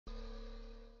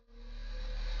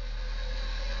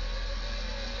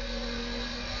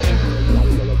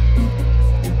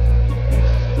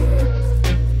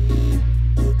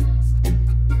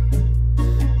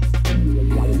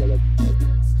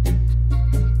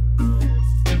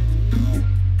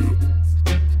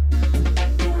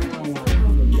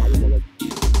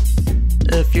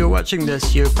watching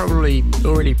this, you're probably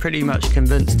already pretty much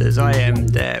convinced, as I am,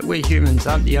 that we humans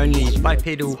aren't the only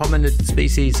bipedal hominid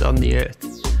species on the Earth.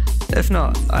 If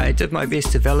not, I did my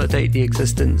best to validate the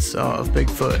existence of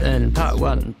Bigfoot in part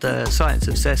 1, The Science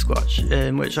of Sasquatch,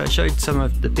 in which I showed some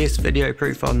of the best video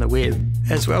proof on the web,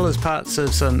 as well as parts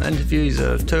of some interviews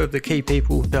of two of the key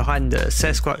people behind the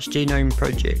Sasquatch Genome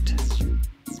Project.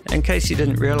 In case you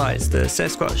didn't realise, the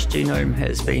Sasquatch genome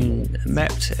has been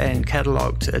mapped and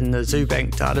catalogued in the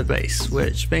Zoobank database,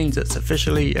 which means it's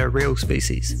officially a real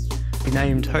species,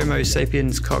 named Homo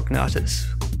sapiens cognatus.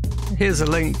 Here's a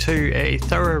link to a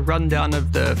thorough rundown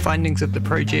of the findings of the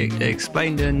project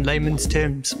explained in layman's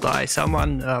terms by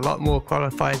someone a lot more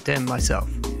qualified than myself.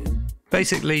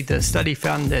 Basically, the study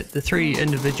found that the 3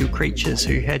 individual creatures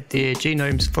who had their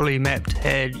genomes fully mapped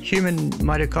had human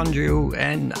mitochondrial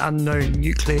and unknown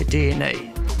nuclear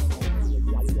DNA.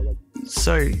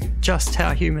 So, just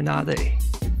how human are they?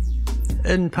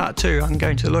 In part 2, I'm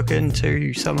going to look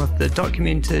into some of the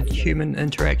documented human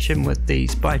interaction with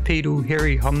these bipedal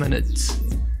hairy hominids.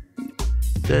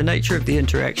 The nature of the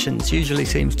interactions usually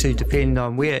seems to depend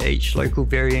on where each local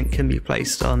variant can be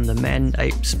placed on the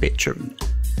man-ape spectrum.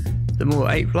 The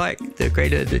more ape-like, the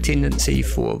greater the tendency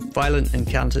for violent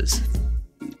encounters.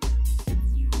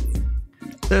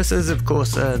 This is of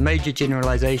course a major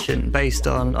generalization based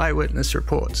on eyewitness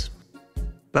reports.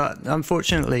 But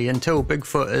unfortunately, until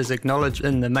Bigfoot is acknowledged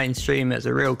in the mainstream as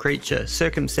a real creature,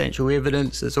 circumstantial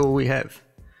evidence is all we have.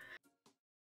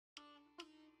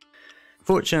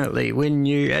 Fortunately, when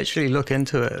you actually look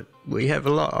into it, we have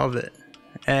a lot of it,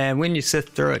 and when you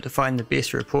sift through it to find the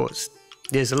best reports,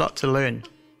 there's a lot to learn.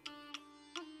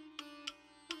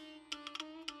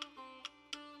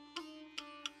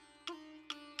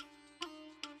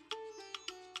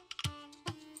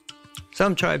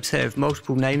 Some tribes have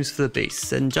multiple names for the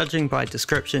beasts, and judging by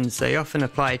descriptions they often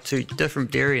apply to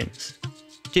different variants.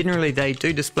 Generally they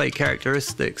do display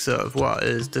characteristics of what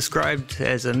is described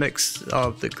as a mix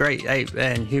of the great ape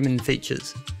and human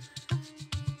features.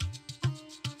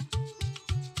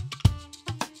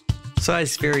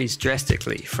 Size varies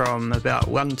drastically from about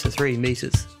 1 to 3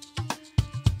 meters.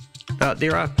 But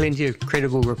there are plenty of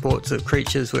credible reports of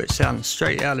creatures which sound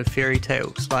straight out of fairy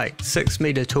tales, like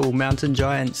 6-meter tall mountain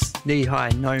giants, knee-high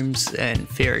gnomes and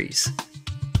fairies.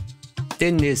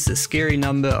 Then there's the scary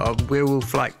number of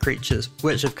werewolf-like creatures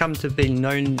which have come to be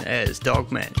known as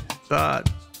dogman,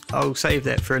 but I'll save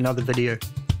that for another video.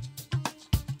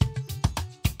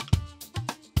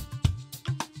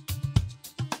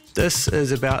 This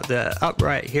is about the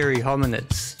upright hairy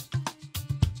hominids.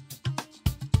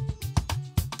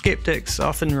 Skeptics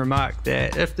often remark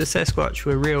that if the Sasquatch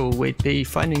were real, we'd be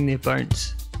finding their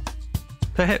bones.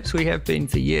 Perhaps we have been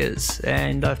for years,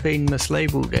 and I've been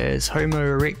mislabeled as Homo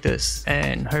erectus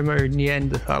and Homo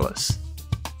neanderthalis.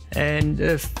 And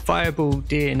if viable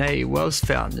DNA was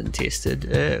found and tested,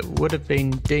 it would have been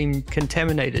deemed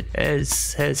contaminated,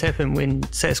 as has happened when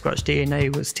Sasquatch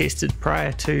DNA was tested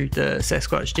prior to the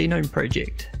Sasquatch Genome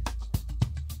Project.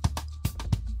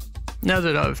 Now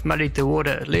that I've muddied the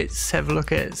water, let's have a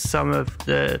look at some of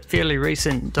the fairly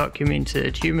recent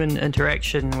documented human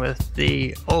interaction with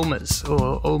the ulmas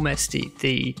or ulmasti,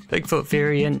 the Bigfoot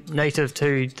variant native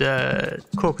to the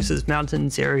Caucasus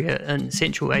Mountains area in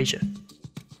Central Asia.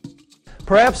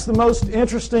 Perhaps the most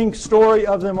interesting story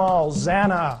of them all,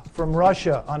 Zana from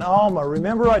Russia, an Alma.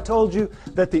 Remember I told you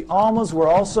that the Almas were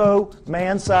also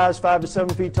man-sized, 5 to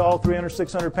 7 feet tall, 300,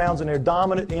 600 pounds, and they're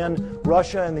dominant in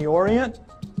Russia and the Orient?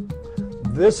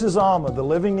 This is Alma, the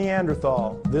living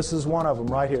Neanderthal. This is one of them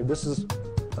right here. This is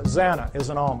Zana, is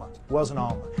an Alma, was an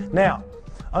Alma. Now,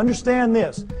 understand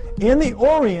this. In the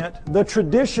Orient, the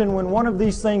tradition when one of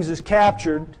these things is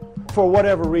captured, for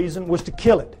whatever reason, was to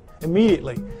kill it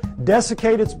immediately.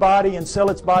 Desiccate its body and sell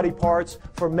its body parts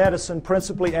for medicine,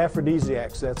 principally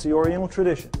aphrodisiacs. That's the Oriental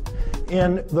tradition.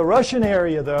 In the Russian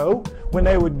area, though, when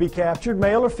they would be captured,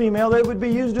 male or female, they would be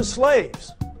used as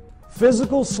slaves.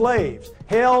 Physical slaves,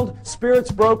 held,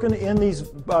 spirits broken in these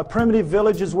primitive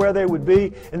villages where they would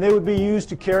be, and they would be used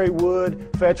to carry wood,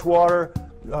 fetch water,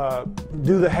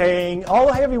 do the haying, all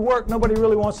the heavy work nobody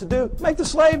really wants to do. Make the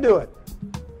slave do it.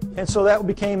 And so that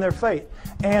became their fate.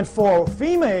 And for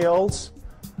females,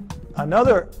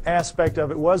 another aspect of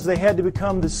it was they had to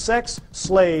become the sex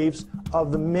slaves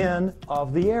of the men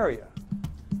of the area.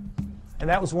 And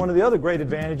that was one of the other great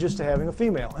advantages to having a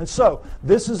female. And so,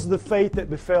 this is the fate that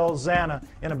befell Zana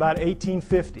in about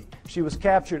 1850. She was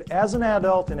captured as an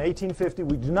adult in 1850.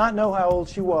 We do not know how old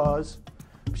she was.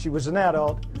 She was an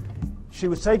adult. She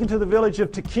was taken to the village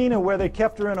of Takina, where they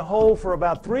kept her in a hole for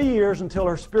about 3 years until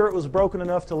her spirit was broken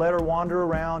enough to let her wander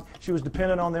around. She was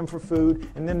dependent on them for food,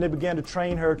 and then they began to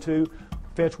train her to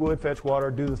fetch wood, fetch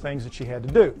water, do the things that she had to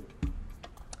do.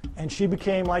 And she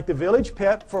became like the village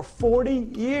pet for 40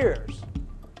 years.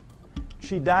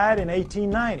 She died in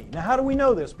 1890. Now, how do we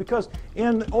know this? Because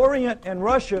in the Orient and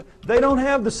Russia, they don't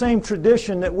have the same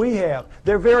tradition that we have.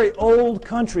 They're very old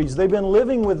countries. They've been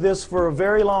living with this for a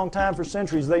very long time, for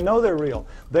centuries. They know they're real.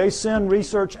 They send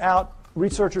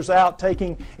researchers out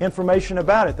taking information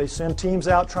about it. They send teams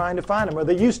out trying to find them, or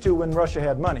they used to when Russia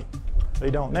had money. They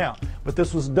don't now. But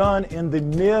this was done in the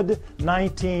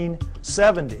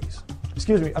mid-1970s.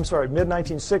 Excuse me, I'm sorry,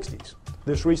 mid-1960s.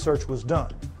 This research was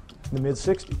done in the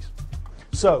mid-60s.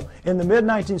 So, in the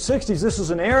mid-1960s, this is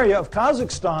an area of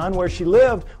Kazakhstan where she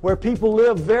lived, where people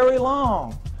live very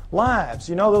long lives.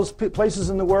 You know those places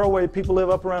in the world where people live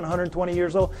up around 120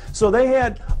 years old? So they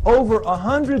had over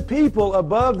 100 people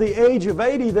above the age of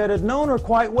 80 that had known her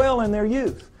quite well in their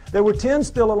youth. There were 10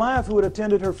 still alive who had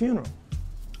attended her funeral.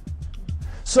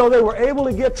 So they were able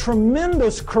to get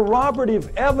tremendous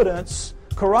corroborative evidence,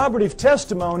 corroborative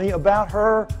testimony about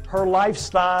her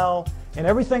lifestyle, and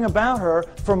everything about her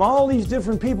from all these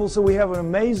different people, so we have an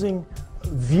amazing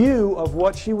view of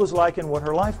what she was like and what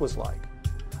her life was like.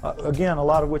 Again, a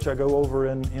lot of which I go over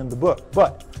in the book.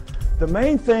 But the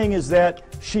main thing is that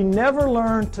she never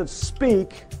learned to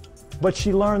speak, but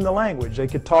she learned the language. They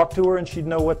could talk to her and she'd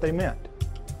know what they meant.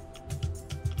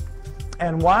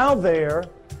 And while there,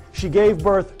 she gave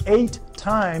birth 8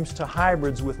 times to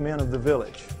hybrids with men of the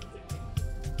village.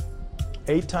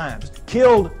 8 times.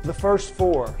 Killed the first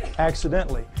 4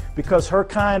 accidentally because her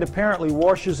kind apparently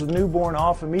washes the newborn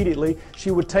off immediately.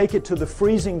 She would take it to the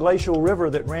freezing glacial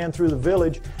river that ran through the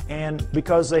village, and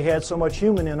because they had so much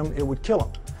human in them, it would kill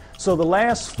them. So the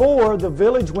last 4, the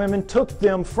village women took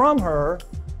them from her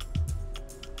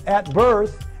at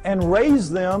birth and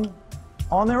raised them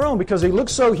on their own because they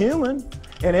looked so human.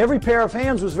 And every pair of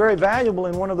hands was very valuable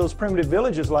in one of those primitive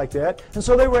villages like that. And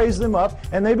so they raised them up,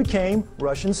 and they became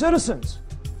Russian citizens.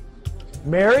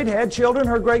 Married, had children.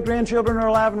 Her great-grandchildren are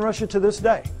alive in Russia to this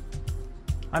day.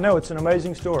 I know, it's an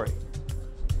amazing story.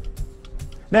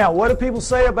 Now, what do people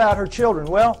say about her children?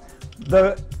 Well,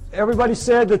 everybody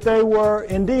said that they were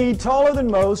indeed taller than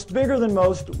most, bigger than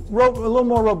most, a little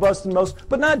more robust than most,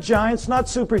 but not giants, not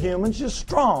superhumans, just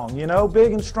strong, you know,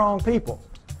 big and strong people.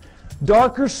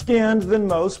 Darker skinned than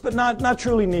most, but not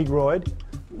truly Negroid.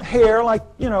 Hair like,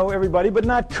 you know, everybody, but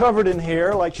not covered in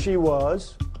hair like she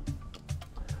was.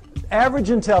 Average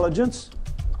intelligence,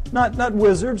 not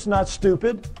wizards, not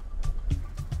stupid.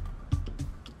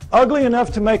 Ugly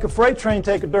enough to make a freight train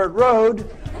take a dirt road.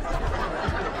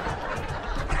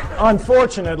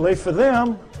 Unfortunately for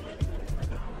them.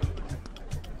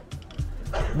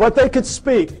 But they could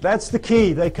speak. That's the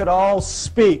key. They could all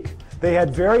speak. They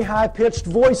had very high-pitched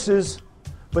voices,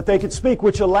 but they could speak,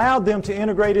 which allowed them to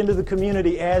integrate into the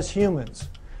community as humans,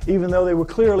 even though they were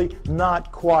clearly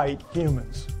not quite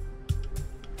humans.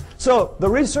 So the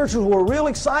researchers were real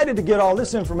excited to get all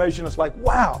this information. It's like,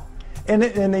 wow. And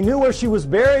they knew where she was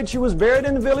buried. She was buried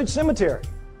in the village cemetery.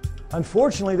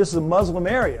 Unfortunately, this is a Muslim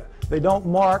area. They don't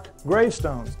mark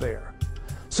gravestones there.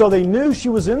 So they knew she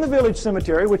was in the village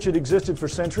cemetery, which had existed for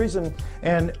centuries,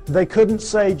 and they couldn't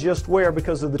say just where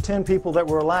because of the 10 people that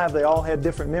were alive. They all had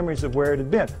different memories of where it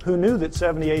had been. Who knew that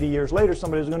 70, 80 years later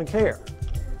somebody was going to care?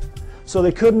 So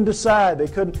they couldn't decide. They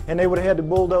couldn't, and they would have had to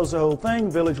bulldoze the whole thing.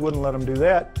 The village wouldn't let them do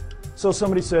that. So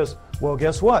somebody says, well,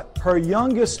 guess what? Her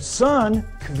youngest son,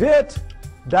 Kvit,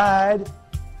 died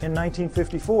in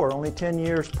 1954, only 10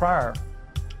 years prior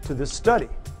to this study.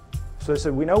 So they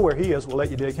said, we know where he is. We'll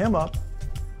let you dig him up.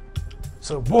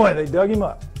 So, boy, they dug him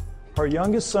up. Her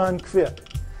youngest son, Kvit.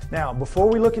 Now, before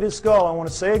we look at his skull, I want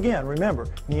to say again, remember,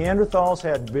 Neanderthals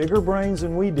had bigger brains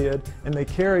than we did, and they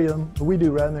carry them, we do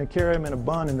rather, than they carry them in a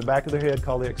bun in the back of their head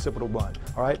called the occipital bun.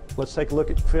 All right, let's take a look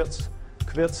at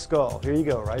Kvit's skull. Here you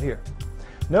go, right here.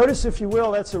 Notice, if you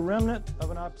will, that's a remnant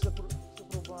of an occipital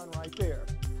bun right there.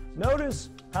 Notice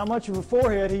how much of a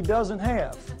forehead he doesn't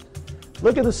have.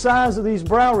 Look at the size of these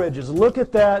brow ridges. Look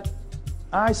at that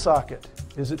eye socket.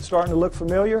 Is it starting to look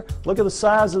familiar? Look at the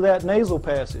size of that nasal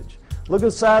passage. Look at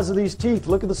the size of these teeth.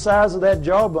 Look at the size of that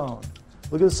jawbone.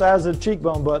 Look at the size of the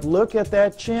cheekbone. But look at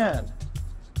that chin.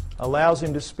 Allows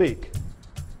him to speak.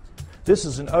 This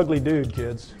is an ugly dude,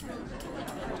 kids.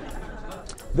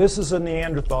 This is a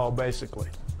Neanderthal, basically.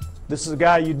 This is a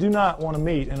guy you do not want to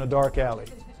meet in a dark alley.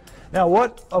 Now,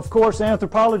 what, of course,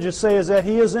 anthropologists say is that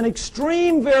he is an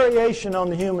extreme variation on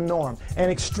the human norm. An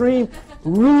extreme,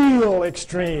 real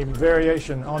extreme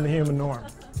variation on the human norm.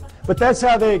 But that's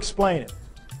how they explain it.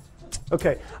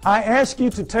 Okay, I ask you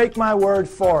to take my word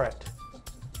for it.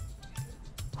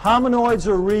 Hominoids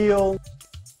are real.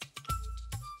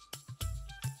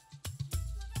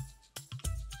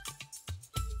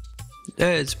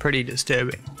 It's pretty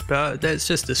disturbing, but that's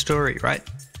just a story, right?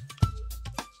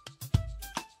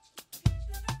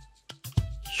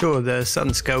 Sure, the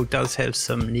sun skull does have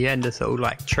some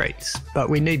Neanderthal-like traits, but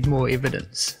we need more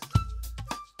evidence.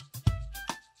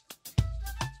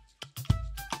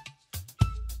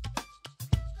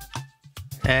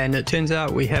 And it turns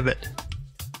out we have it.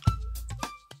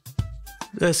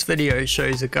 This video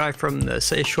shows a guy from the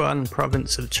Sichuan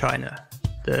province of China.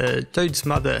 The dude's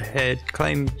mother had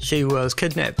claimed she was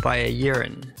kidnapped by a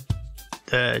Yiran,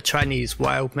 the Chinese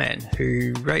wild man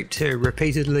who raped her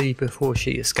repeatedly before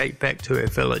she escaped back to her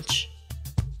village.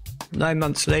 9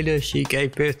 months later, she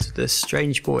gave birth to this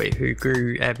strange boy who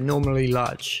grew abnormally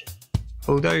large.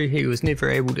 Although he was never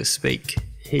able to speak,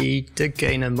 he did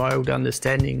gain a mild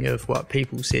understanding of what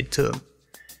people said to him.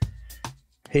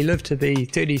 He lived to be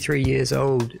 33 years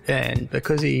old, and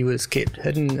because he was kept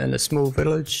hidden in a small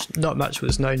village, not much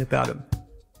was known about him.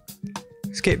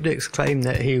 Skeptics claim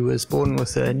that he was born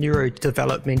with a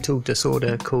neurodevelopmental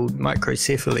disorder called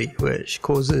microcephaly, which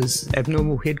causes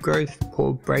abnormal head growth,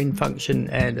 poor brain function,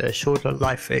 and a shorter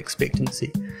life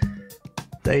expectancy.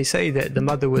 They say that the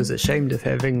mother was ashamed of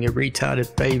having a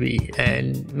retarded baby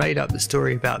and made up the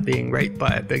story about being raped by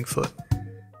a Bigfoot.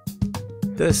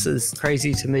 This is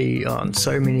crazy to me on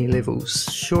so many levels.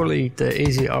 Surely the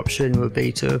easier option would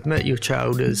be to admit your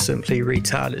child is simply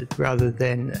retarded rather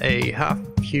than a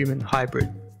half-human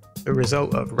hybrid, the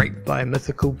result of rape by a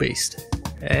mythical beast.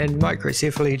 And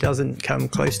microcephaly doesn't come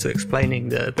close to explaining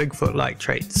the Bigfoot-like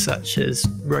traits such as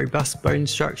robust bone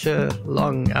structure,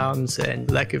 long arms and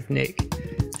lack of neck,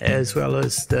 as well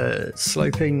as the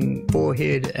sloping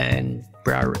forehead and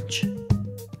brow ridge.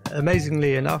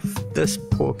 Amazingly enough, this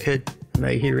poor kid,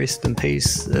 may he rest in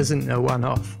peace, isn't a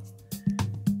one-off.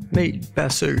 Meet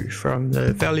Basu from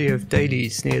the Valley of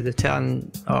Dades near the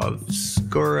town of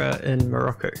Skora in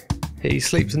Morocco. He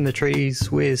sleeps in the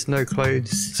trees, wears no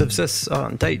clothes, subsists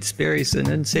on dates, berries and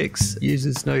insects,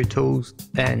 uses no tools,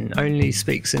 and only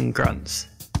speaks in grunts.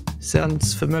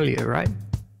 Sounds familiar, right?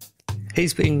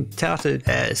 He's been touted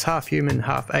as half human,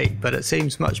 half ape, but it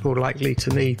seems much more likely to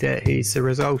me that he's the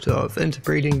result of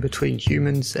interbreeding between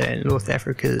humans and North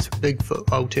Africa's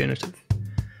Bigfoot alternative.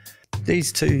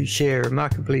 These two share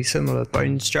remarkably similar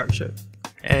bone structure,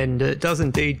 and it does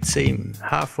indeed seem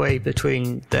halfway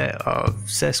between that of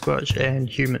Sasquatch and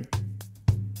human.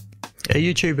 A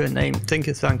YouTuber named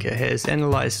ThinkerThunker has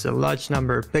analysed a large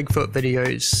number of Bigfoot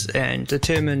videos and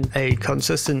determined a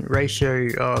consistent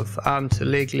ratio of arm to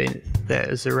leg length that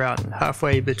is around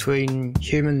halfway between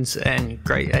humans and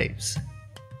great apes.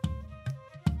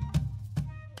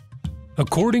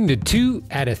 According to 2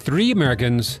 out of 3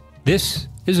 Americans, this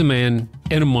is a man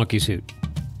in a monkey suit.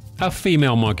 A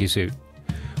female monkey suit.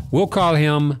 We'll call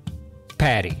him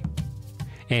Patty.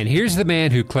 And here's the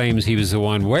man who claims he was the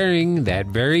one wearing that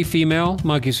very female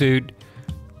monkey suit.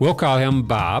 We'll call him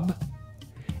Bob.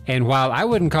 And while I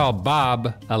wouldn't call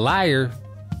Bob a liar,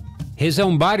 his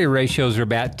own body ratios are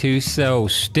about to, so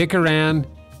stick around.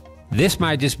 This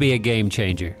might just be a game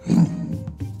changer.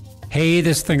 Hey,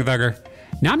 this is ThinkerThunker.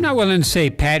 Now, I'm not willing to say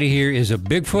Patty here is a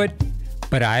Bigfoot,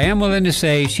 but I am willing to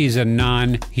say she's a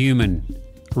non-human,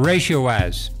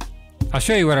 ratio-wise. I'll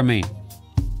show you what I mean.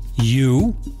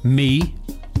 You, me,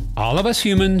 all of us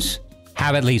humans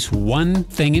have at least one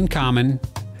thing in common.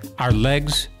 Our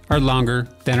legs are longer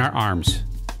than our arms.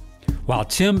 While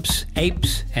chimps,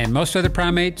 apes, and most other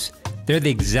primates, they're the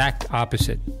exact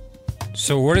opposite.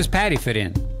 So where does Patty fit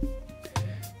in?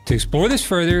 To explore this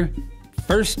further,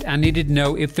 first I needed to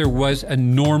know if there was a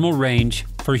normal range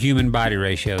for human body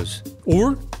ratios,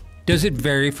 or does it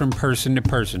vary from person to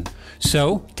person?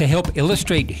 So, to help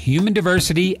illustrate human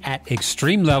diversity at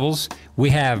extreme levels,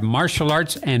 we have martial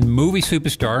arts and movie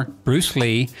superstar Bruce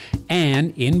Lee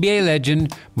and NBA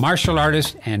legend, martial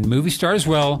artist and movie star as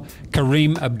well,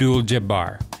 Kareem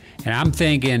Abdul-Jabbar. And I'm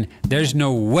thinking, there's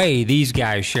no way these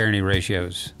guys share any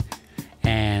ratios.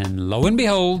 And lo and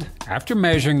behold, after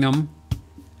measuring them,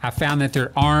 I found that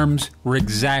their arms were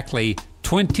exactly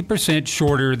 20%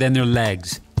 shorter than their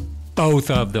legs. Both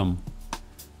of them.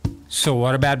 So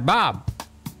what about Bob?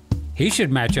 He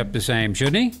should match up the same,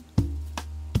 shouldn't he?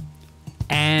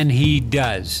 And he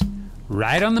does.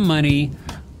 Right on the money,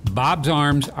 Bob's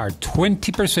arms are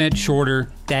 20%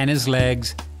 shorter than his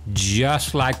legs,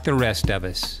 just like the rest of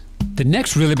us. The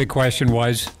next really big question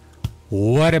was,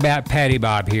 what about Patty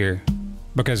Bob here?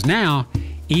 Because now,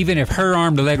 even if her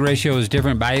arm to leg ratio is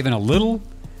different by even a little,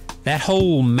 that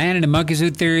whole man in a monkey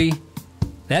suit theory,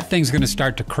 that thing's going to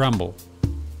start to crumble.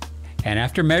 And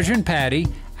after measuring Patty,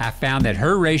 I found that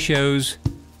her ratios,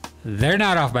 they're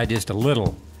not off by just a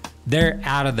little. They're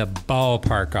out of the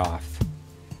ballpark off.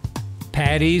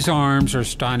 Patty's arms are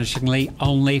astonishingly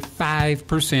only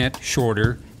 5%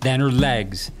 shorter than her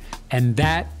legs, and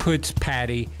that puts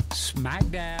Patty smack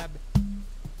dab.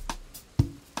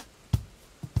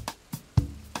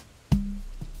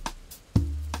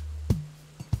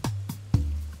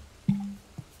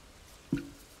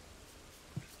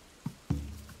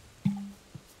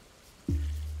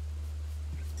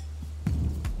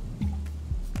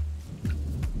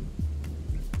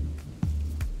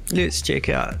 Let's check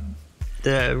out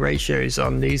the ratios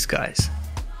on these guys.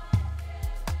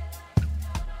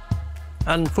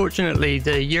 Unfortunately,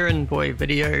 the urine boy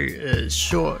video is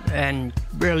short and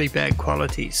really bad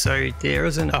quality, so there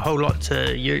isn't a whole lot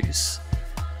to use.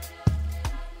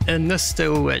 In this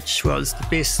still, which was the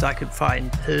best I could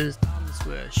find, his arms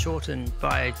were shortened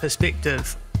by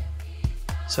perspective.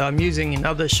 So I'm using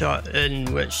another shot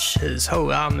in which his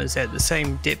whole arm is at the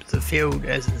same depth of field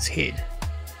as his head.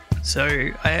 So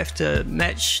I have to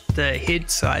match the head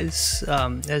size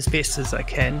as best as I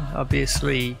can.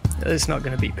 Obviously it's not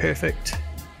going to be perfect.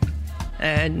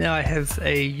 And now I have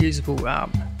a usable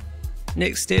arm.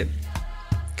 Next step,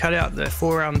 cut out the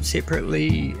forearm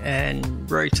separately and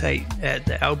rotate at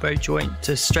the elbow joint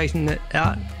to straighten it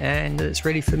out, and it's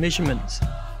ready for measurements.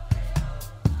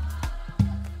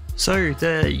 So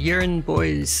the urine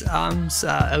boy's arms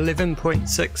are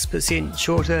 11.6%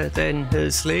 shorter than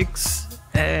his legs,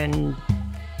 and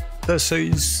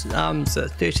Bisu's arms are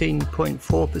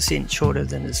 13.4% shorter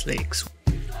than his legs,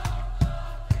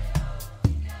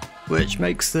 which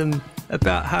makes them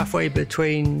about halfway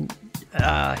between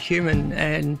human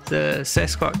and the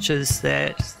Sasquatches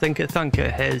that Thinker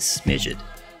Thunker has measured.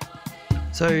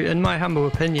 So in my humble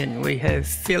opinion, we have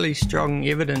fairly strong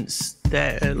evidence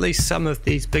that at least some of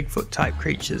these Bigfoot type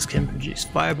creatures can produce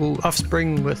viable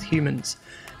offspring with humans.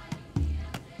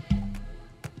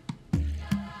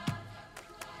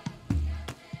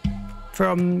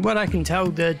 From what I can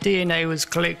tell, the DNA was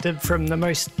collected from the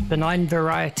most benign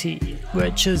variety,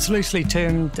 which is loosely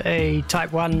termed a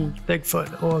type 1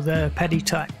 Bigfoot, or the Paddy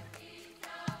type.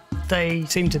 They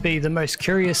seem to be the most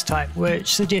curious type,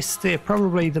 which suggests they're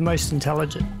probably the most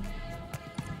intelligent.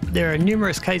 There are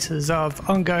numerous cases of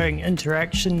ongoing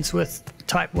interactions with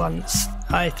type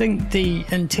 1s. I think the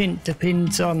intent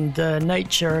depends on the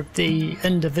nature of the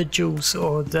individuals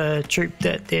or the troop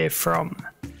that they're from.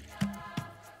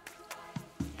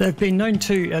 They've been known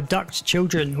to abduct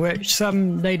children, which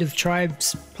some native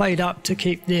tribes played up to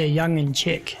keep their young in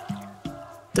check.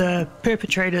 The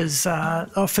perpetrators are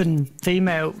often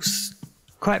females,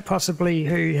 quite possibly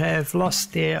who have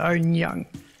lost their own young.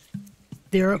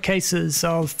 There are cases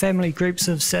of family groups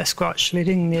of Sasquatch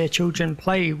letting their children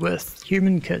play with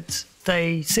human kids.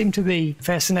 They seem to be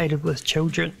fascinated with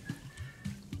children,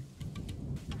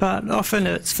 but often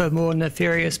it's for more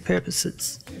nefarious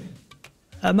purposes.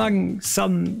 Among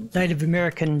some Native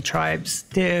American tribes,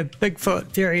 their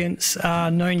Bigfoot variants are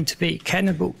known to be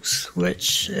cannibals,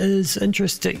 which is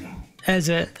interesting, as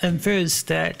it infers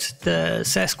that the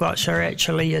Sasquatch are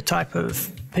actually a type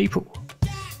of people.